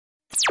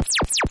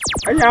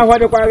Anya what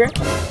the kwage?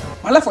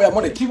 My life for your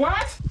money.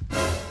 What?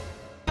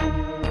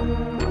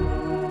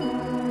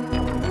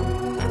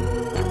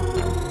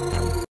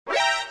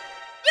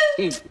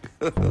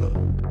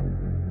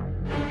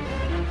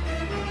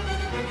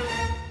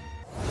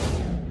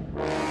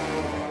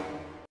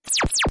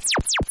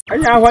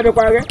 Anya what the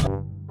kwage?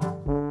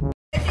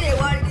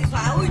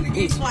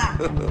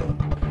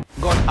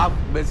 God have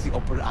mercy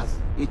upon us.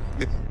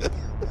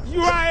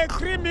 You are a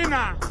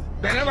criminal.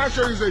 They never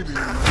show you anything.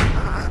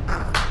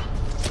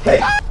 Hey.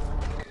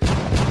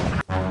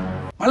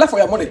 My life for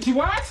your money.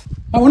 What?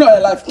 My money for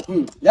your life.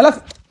 Your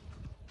life.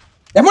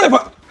 Your money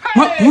for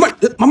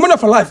my money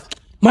for life.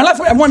 My life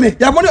for your money.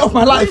 Your money of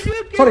my life.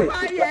 Sorry.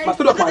 My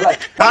story of my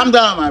life. Calm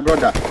down, my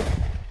brother.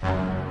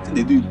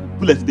 They do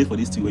bullet today for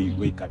this thing where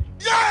you carry.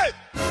 Yeah!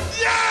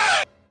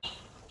 Yeah!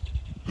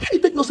 You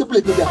take no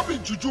bullet today.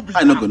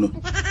 I not gonna.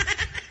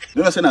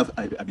 You know what I'm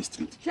saying? I be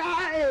straight.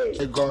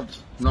 Hey God,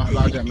 not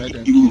allow them.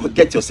 You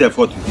get yourself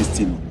out with this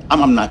thing.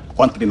 I'm not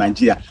country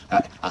Nigeria.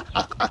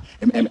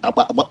 Imagine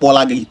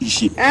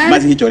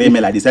hit your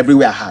email like this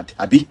everywhere hard.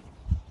 Abi?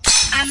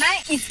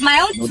 It's my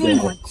own too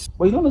much.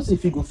 But you don't know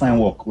if you go find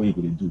work where you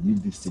gonna do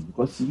this thing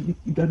because you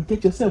gotta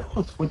get yourself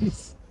hot for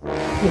this. I'm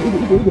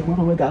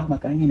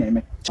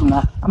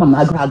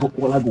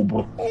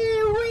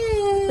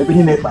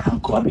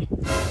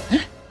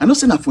not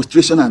saying that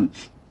frustration and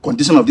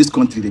condition of this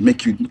country they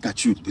make you look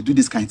at you, they do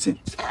this kind of thing.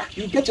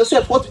 You get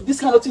yourself hot with this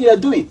kind of thing you're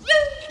doing.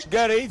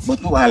 Get it?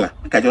 But no while I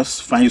can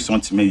just find you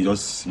something, maybe you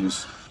just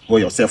use for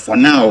yourself for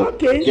now.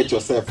 Okay. Get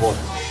yourself hot.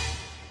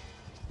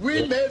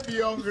 We may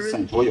be hungry.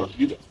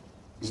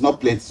 It's not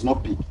plenty, it's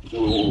not big.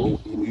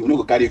 You know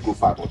go carry go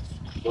far,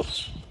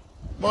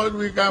 But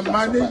we can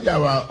manage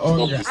our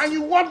own. And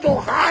you want to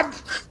hard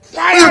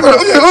fire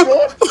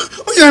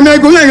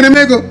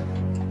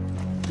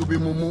to be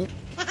mumu.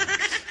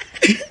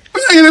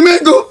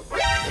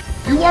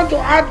 You want to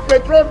add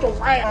petrol to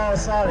fire. Oh,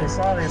 sorry.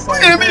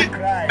 Don't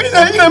cry.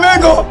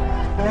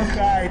 Don't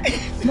cry.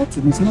 It's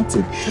nothing.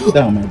 Calm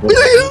down, my brother. No.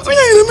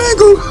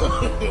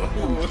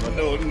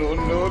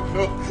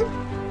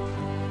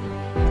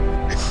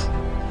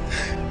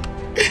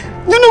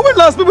 You know when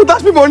last people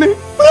touch me money?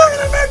 Where are you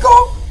gonna go?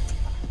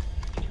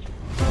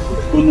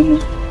 No.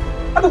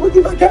 I don't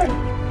believe I can.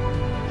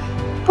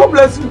 God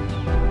bless you.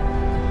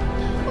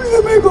 Where are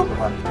you gonna go?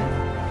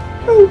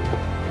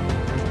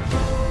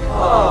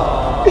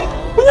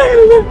 Where are you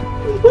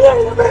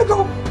gonna go?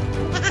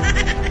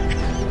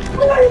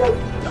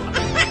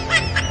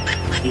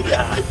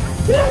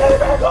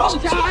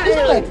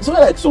 It's not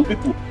like some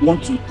people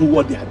want to do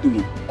what they are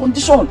doing.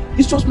 Condition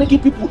is just making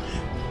people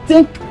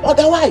think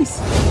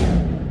otherwise.